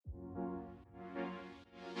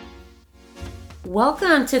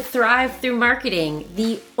Welcome to Thrive Through Marketing,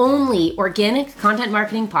 the only organic content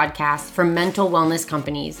marketing podcast for mental wellness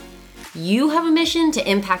companies. You have a mission to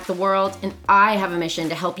impact the world, and I have a mission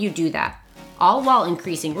to help you do that, all while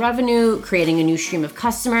increasing revenue, creating a new stream of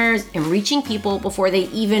customers, and reaching people before they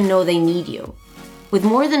even know they need you. With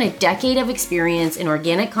more than a decade of experience in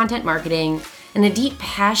organic content marketing and a deep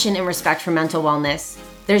passion and respect for mental wellness,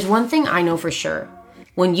 there's one thing I know for sure.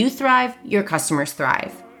 When you thrive, your customers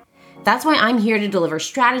thrive. That's why I'm here to deliver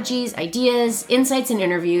strategies, ideas, insights, and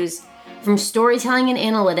interviews. From storytelling and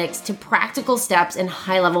analytics to practical steps and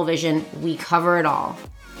high-level vision, we cover it all.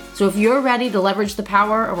 So if you're ready to leverage the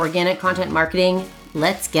power of organic content marketing,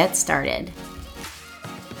 let's get started.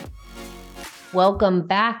 Welcome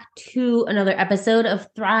back to another episode of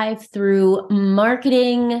Thrive Through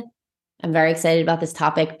Marketing. I'm very excited about this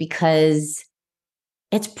topic because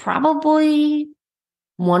it's probably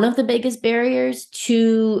one of the biggest barriers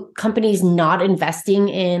to companies not investing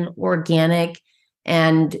in organic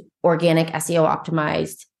and organic SEO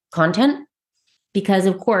optimized content. Because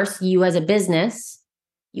of course, you as a business,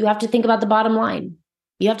 you have to think about the bottom line.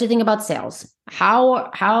 You have to think about sales.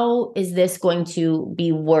 How is this going to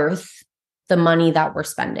be worth the money that we're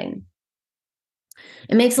spending?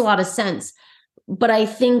 It makes a lot of sense. But I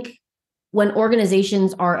think when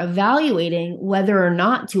organizations are evaluating whether or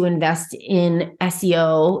not to invest in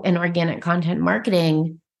SEO and organic content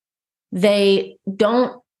marketing, they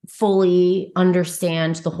don't fully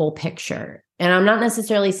understand the whole picture. And I'm not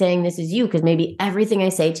necessarily saying this is you, because maybe everything I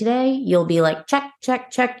say today, you'll be like, check, check,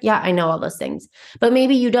 check. Yeah, I know all those things. But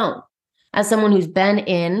maybe you don't. As someone who's been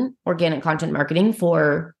in organic content marketing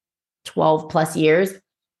for 12 plus years,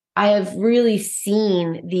 I have really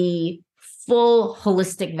seen the full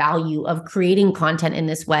holistic value of creating content in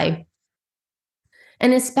this way.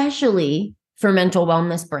 And especially for mental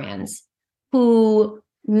wellness brands who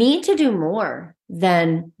need to do more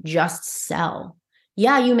than just sell.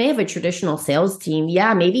 Yeah, you may have a traditional sales team.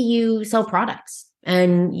 Yeah, maybe you sell products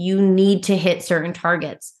and you need to hit certain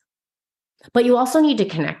targets. But you also need to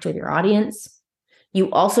connect with your audience. You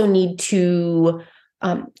also need to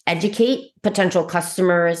educate potential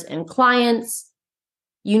customers and clients.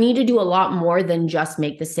 You need to do a lot more than just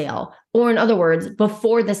make the sale. Or in other words,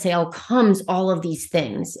 before the sale comes all of these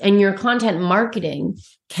things, and your content marketing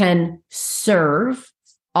can serve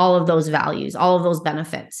all of those values, all of those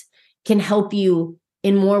benefits, can help you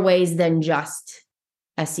in more ways than just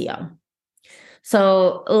SEO.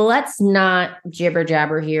 So let's not jibber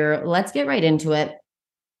jabber here. Let's get right into it.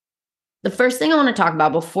 The first thing I want to talk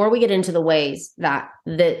about before we get into the ways that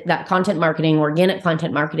that content marketing, organic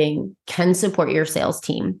content marketing, can support your sales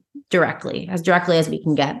team directly as we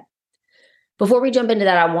can get. Before we jump into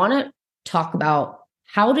that, I want to talk about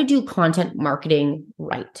how to do content marketing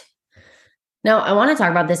right. Now, I want to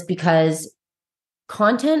talk about this because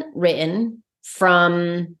content written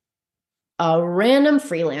from a random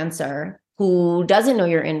freelancer who doesn't know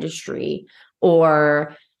your industry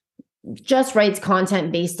or just writes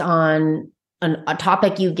content based on a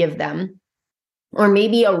topic you give them, or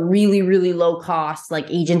maybe a really, really low cost like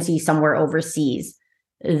agency somewhere overseas,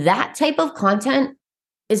 that type of content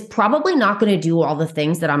is probably not going to do all the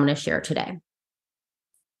things that I'm going to share today.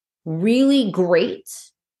 Really great,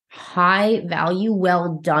 high value,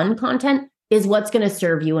 well done content is what's going to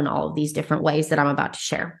serve you in all of these different ways that I'm about to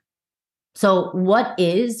share. So what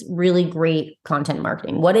is really great content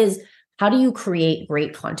marketing? How do you create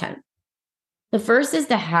great content? The first is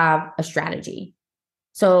to have a strategy.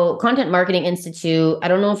 So Content Marketing Institute, I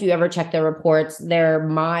don't know if you ever check their reports. They're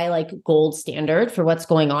my gold standard for what's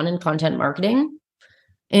going on in content marketing.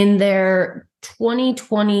 In their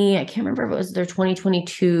 2020, I can't remember if it was their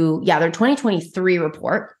 2022, their 2023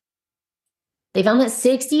 report, they found that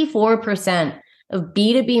 64% of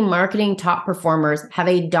B2B marketing top performers have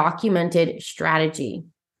a documented strategy.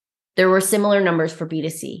 There were similar numbers for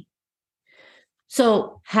B2C.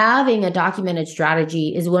 So having a documented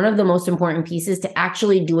strategy is one of the most important pieces to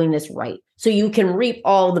actually doing this right, so you can reap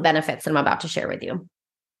all the benefits that I'm about to share with you.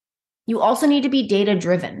 You also need to be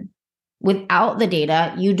data-driven. Without the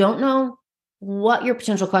data, you don't know what your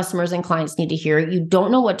potential customers and clients need to hear. You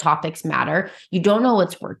don't know what topics matter. You don't know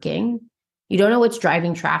what's working. You don't know what's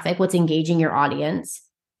driving traffic, what's engaging your audience.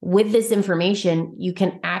 With this information, you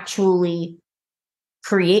can actually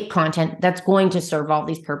create content that's going to serve all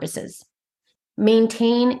these purposes.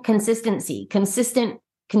 Maintain consistency.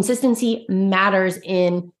 Consistency matters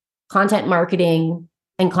in content marketing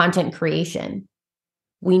and content creation.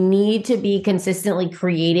 We need to be consistently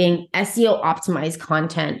creating SEO optimized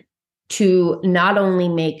content to not only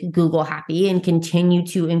make Google happy and continue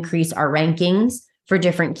to increase our rankings for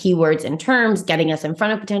different keywords and terms, getting us in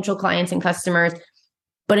front of potential clients and customers.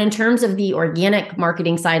 But in terms of the organic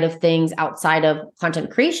marketing side of things outside of content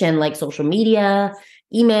creation, like social media,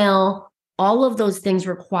 email, all of those things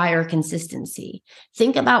require consistency.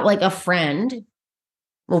 Think about like a friend,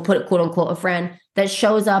 we'll put it quote unquote, a friend that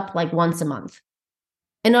shows up like once a month.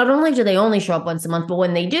 And not only do they only show up once a month, but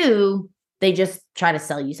when they do, they just try to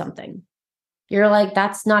sell you something. You're like,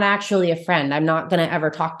 that's not actually a friend. I'm not going to ever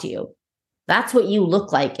talk to you. That's what you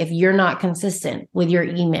look like if you're not consistent with your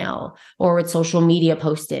email or with social media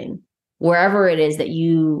posting, wherever it is that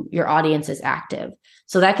your audience is active.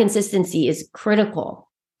 So that consistency is critical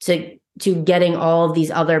to getting all of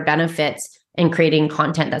these other benefits and creating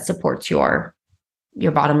content that supports your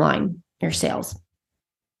bottom line, your sales.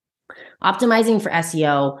 Optimizing for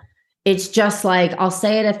SEO. It's just like, I'll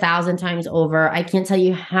say it 1,000 times over. I can't tell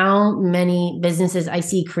you how many businesses I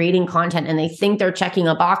see creating content and they think they're checking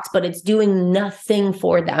a box, but it's doing nothing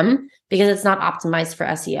for them because it's not optimized for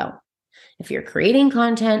SEO. If you're creating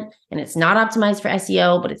content and it's not optimized for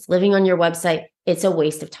SEO, but it's living on your website, it's a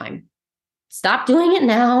waste of time. Stop doing it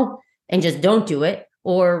now and just don't do it,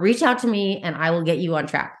 or reach out to me and I will get you on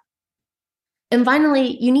track. And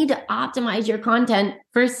finally, you need to optimize your content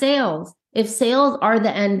for sales. If sales are the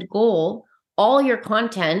end goal, all your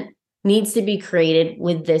content needs to be created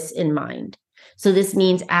with this in mind. So this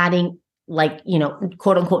means adding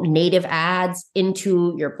quote unquote native ads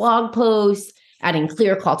into your blog posts, adding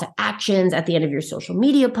clear call to actions at the end of your social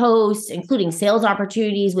media posts, including sales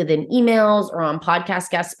opportunities within emails or on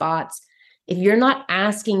podcast guest spots. If you're not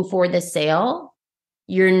asking for the sale,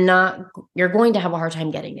 you're going to have a hard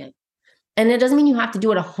time getting it. And it doesn't mean you have to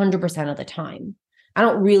do it 100% of the time. I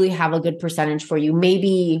don't really have a good percentage for you,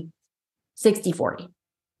 maybe 60-40.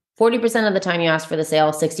 40% of the time you ask for the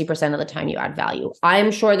sale, 60% of the time you add value. I'm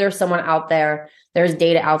sure there's someone out there, there's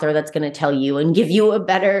data out there that's going to tell you and give you a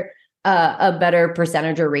better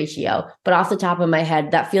percentage or ratio. But off the top of my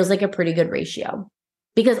head, that feels like a pretty good ratio.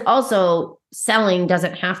 Because also selling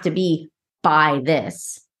doesn't have to be buy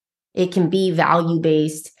this. It can be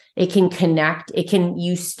value-based. It can connect. It can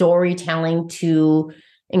use storytelling to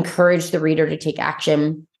encourage the reader to take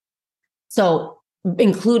action. So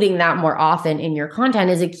including that more often in your content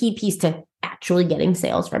is a key piece to actually getting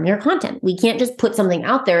sales from your content. We can't just put something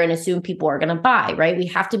out there and assume people are going to buy, right? We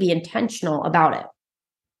have to be intentional about it.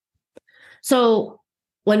 So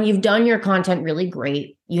when you've done your content really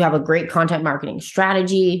great, you have a great content marketing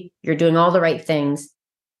strategy, you're doing all the right things,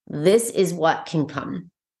 this is what can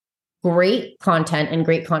come. Great content and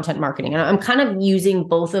great content marketing. And I'm kind of using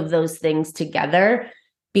both of those things together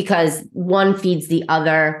because one feeds the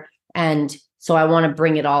other. And so I want to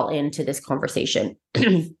bring it all into this conversation.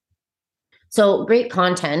 So great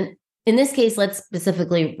content, in this case, let's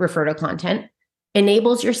specifically refer to content,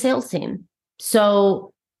 enables your sales team.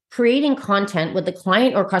 So creating content with the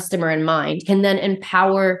client or customer in mind can then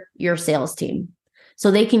empower your sales team. So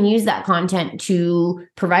they can use that content to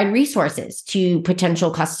provide resources to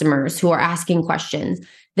potential customers who are asking questions.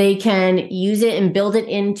 They can use it and build it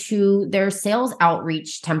into their sales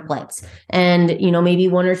outreach templates. And, maybe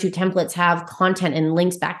one or two templates have content and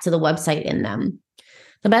links back to the website in them.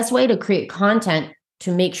 The best way to create content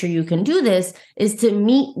to make sure you can do this is to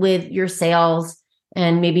meet with your sales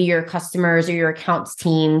and maybe your customers or your accounts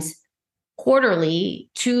teams quarterly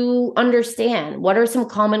to understand what are some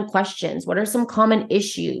common questions, what are some common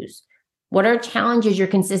issues, what are challenges you're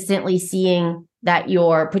consistently seeing that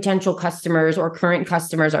your potential customers or current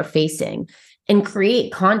customers are facing, and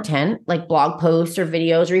create content like blog posts or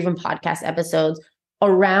videos or even podcast episodes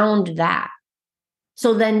around that.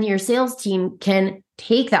 So then your sales team can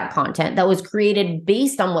take that content that was created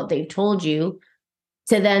based on what they've told you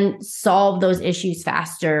to then solve those issues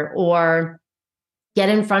faster or get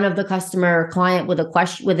in front of the customer or client with a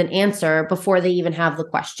question, with an answer before they even have the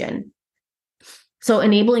question. So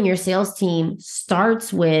enabling your sales team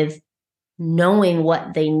starts with knowing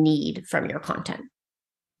what they need from your content.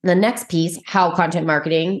 The next piece, how content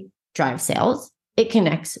marketing drives sales, it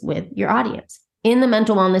connects with your audience. In the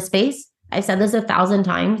mental wellness space, I've said this 1,000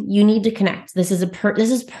 times, you need to connect. This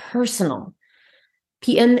is personal.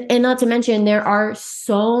 And not to mention, there are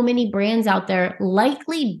so many brands out there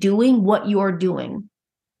likely doing what you're doing.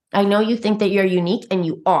 I know you think that you're unique, and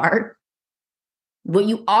you are. What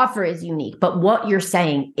you offer is unique, but what you're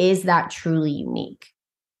saying, is that truly unique?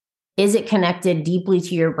 Is it connected deeply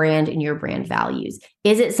to your brand and your brand values?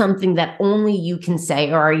 Is it something that only you can say,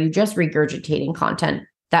 or are you just regurgitating content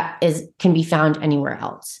that can be found anywhere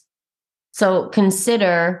else? So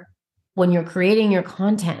consider when you're creating your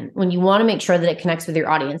content, when you want to make sure that it connects with your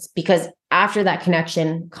audience, because after that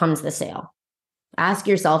connection comes the sale. Ask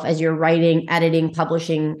yourself as you're writing, editing,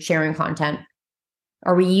 publishing, sharing content,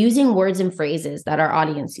 are we using words and phrases that our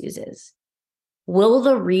audience uses? Will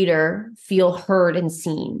the reader feel heard and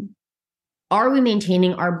seen? Are we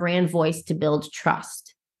maintaining our brand voice to build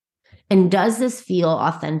trust? And does this feel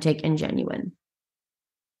authentic and genuine?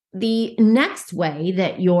 The next way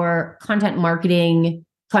that your content marketing,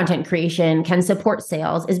 content creation can support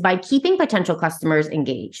sales is by keeping potential customers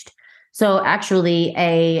engaged. So actually,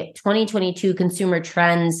 a 2022 Consumer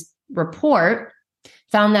Trends report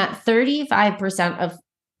found that 35% of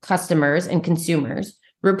customers and consumers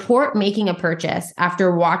report making a purchase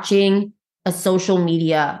after watching a social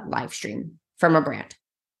media live stream from a brand.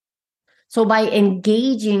 So by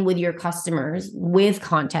engaging with your customers with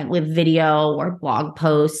content, with video or blog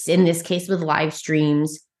posts, in this case with live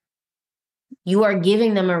streams, you are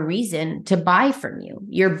giving them a reason to buy from you.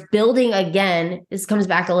 You're building, again, this comes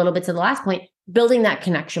back a little bit to the last point, building that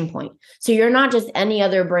connection point. So you're not just any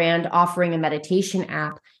other brand offering a meditation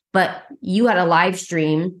app, but you had a live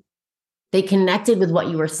stream, they connected with what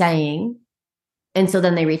you were saying, and so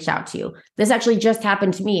then they reached out to you. This actually just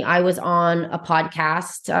happened to me. I was on a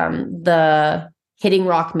podcast, the Hitting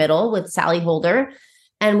Rock Middle with Sally Holder,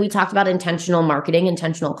 and we talked about intentional marketing,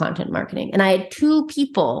 intentional content marketing. And I had two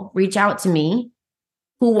people reach out to me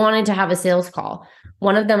who wanted to have a sales call.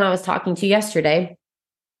 One of them I was talking to yesterday.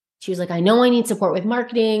 She was like, I know I need support with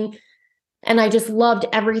marketing. And I just loved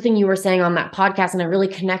everything you were saying on that podcast. And I really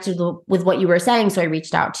connected with what you were saying. So I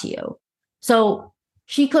reached out to you. So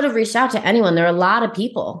she could have reached out to anyone. There are a lot of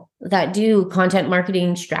people that do content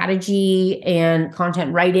marketing strategy and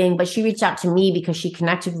content writing, but she reached out to me because she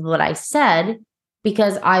connected with what I said,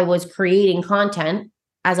 because I was creating content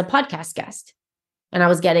as a podcast guest and I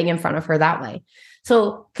was getting in front of her that way.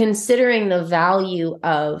 So considering the value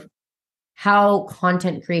of how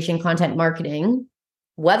content creation, content marketing,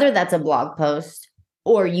 whether that's a blog post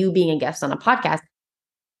or you being a guest on a podcast,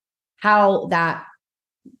 how that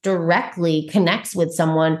directly connects with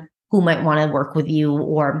someone who might want to work with you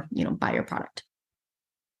or, buy your product.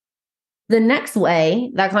 The next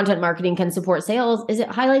way that content marketing can support sales is it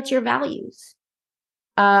highlights your values.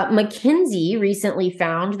 McKinsey recently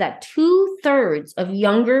found that 2/3 of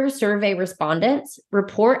younger survey respondents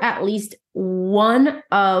report at least one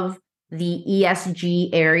of the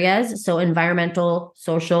ESG areas, so environmental,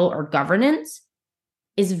 social, or governance,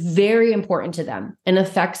 is very important to them and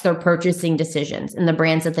affects their purchasing decisions and the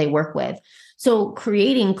brands that they work with. So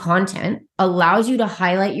creating content allows you to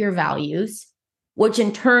highlight your values, which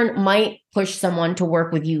in turn might push someone to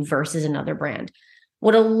work with you versus another brand.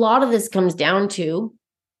 What a lot of this comes down to,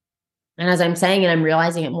 and as I'm saying, and I'm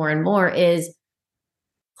realizing it more and more, is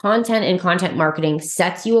content and content marketing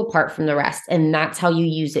sets you apart from the rest. And that's how you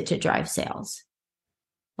use it to drive sales.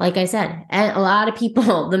 Like I said, and a lot of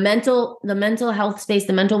people, the mental health space,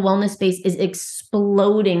 the mental wellness space is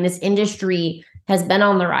exploding. This industry has been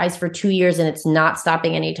on the rise for 2 years and it's not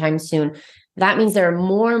stopping anytime soon. That means there are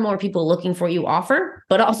more and more people looking for what you offer,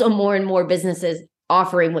 but also more and more businesses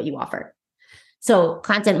offering what you offer. So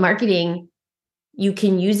content marketing, you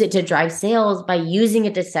can use it to drive sales by using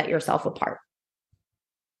it to set yourself apart.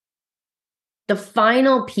 The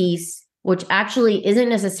final piece, which actually isn't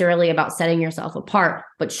necessarily about setting yourself apart,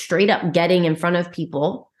 but straight up getting in front of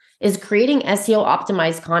people, is creating SEO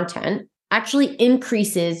optimized content actually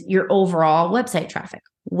increases your overall website traffic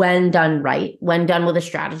when done right, when done with a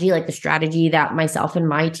strategy like the strategy that myself and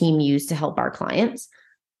my team use to help our clients.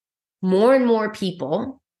 More and more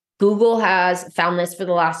people, Google has found this for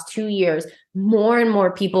the last 2 years, more and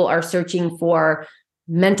more people are searching for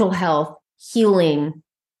mental health, healing,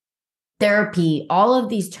 therapy, all of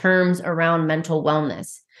these terms around mental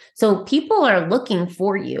wellness. So people are looking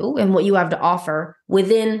for you and what you have to offer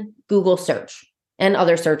within Google search and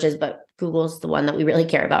other searches, but Google's the one that we really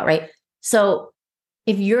care about, right? So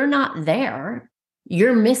if you're not there,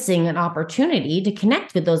 you're missing an opportunity to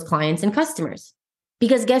connect with those clients and customers,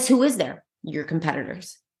 because guess who is there? Your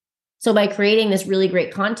competitors. So by creating this really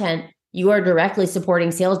great content, you are directly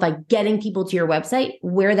supporting sales by getting people to your website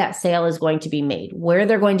where that sale is going to be made, where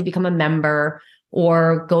they're going to become a member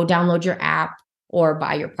or go download your app or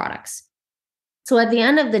buy your products. So at the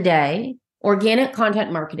end of the day, organic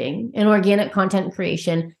content marketing and organic content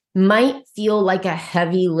creation might feel like a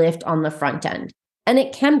heavy lift on the front end. And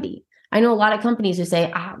it can be. I know a lot of companies who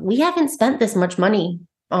say, we haven't spent this much money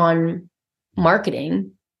on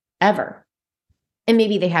marketing ever. And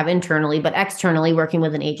maybe they have internally, but externally working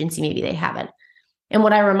with an agency, maybe they haven't. And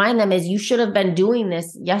what I remind them is you should have been doing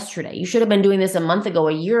this yesterday. You should have been doing this a month ago,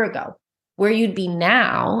 a year ago. Where you'd be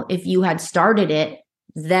now if you had started it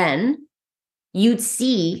then, you'd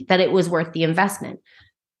see that it was worth the investment.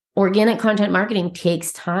 Organic content marketing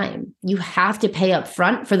takes time. You have to pay up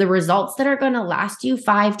front for the results that are going to last you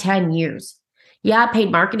 5-10 years. Yeah,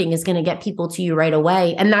 paid marketing is going to get people to you right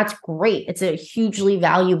away. And that's great. It's a hugely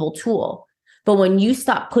valuable tool. But when you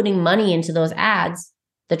stop putting money into those ads,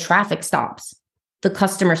 the traffic stops, the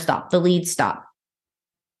customer stop, the leads stop.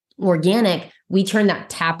 Organic, we turn that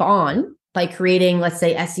tap on by creating, let's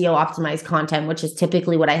say, SEO optimized content, which is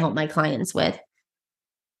typically what I help my clients with.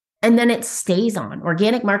 And then it stays on.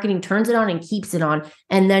 Organic marketing turns it on and keeps it on,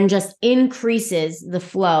 and then just increases the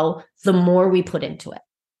flow the more we put into it.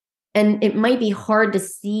 And it might be hard to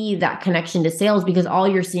see that connection to sales because all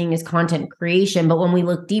you're seeing is content creation. But when we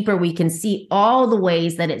look deeper, we can see all the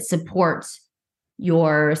ways that it supports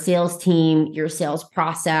your sales team, your sales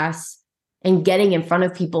process, and getting in front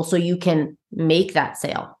of people so you can make that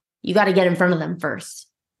sale. You got to get in front of them first.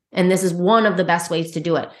 And this is one of the best ways to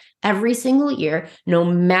do it. Every single year, no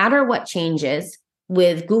matter what changes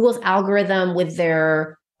with Google's algorithm, with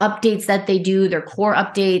their updates that they do, their core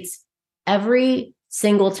updates, every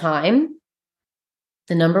single time,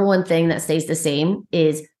 the number one thing that stays the same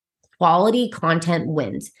is quality content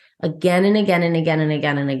wins again and again and again and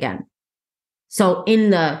again and again. So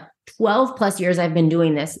in the 12 plus years I've been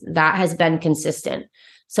doing this, that has been consistent.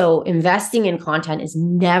 So investing in content is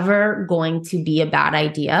never going to be a bad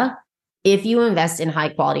idea if you invest in high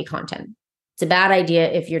quality content. It's a bad idea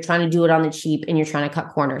if you're trying to do it on the cheap and you're trying to cut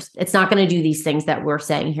corners. It's not going to do these things that we're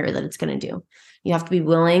saying here that it's going to do. You have to be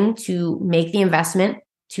willing to make the investment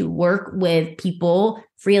to work with people,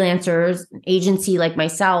 freelancers, an agency like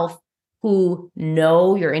myself, who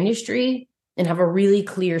know your industry and have a really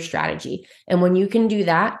clear strategy. And when you can do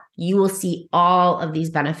that, you will see all of these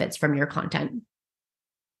benefits from your content.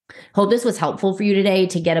 Hope this was helpful for you today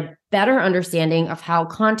to get a better understanding of how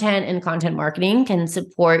content and content marketing can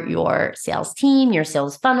support your sales team, your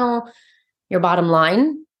sales funnel, your bottom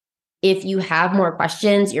line. If you have more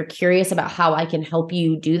questions, you're curious about how I can help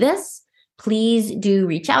you do this, please do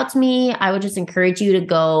reach out to me. I would just encourage you to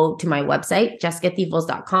go to my website,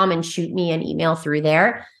 jessicatheofels.com, and shoot me an email through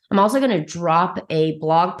there. I'm also going to drop a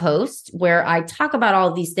blog post where I talk about all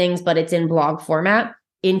of these things, but it's in blog format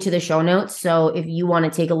into the show notes. So if you want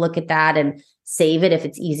to take a look at that and save it, if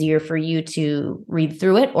it's easier for you to read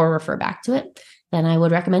through it or refer back to it, then I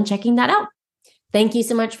would recommend checking that out. Thank you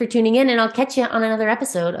so much for tuning in, and I'll catch you on another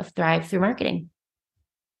episode of Thrive Through Marketing.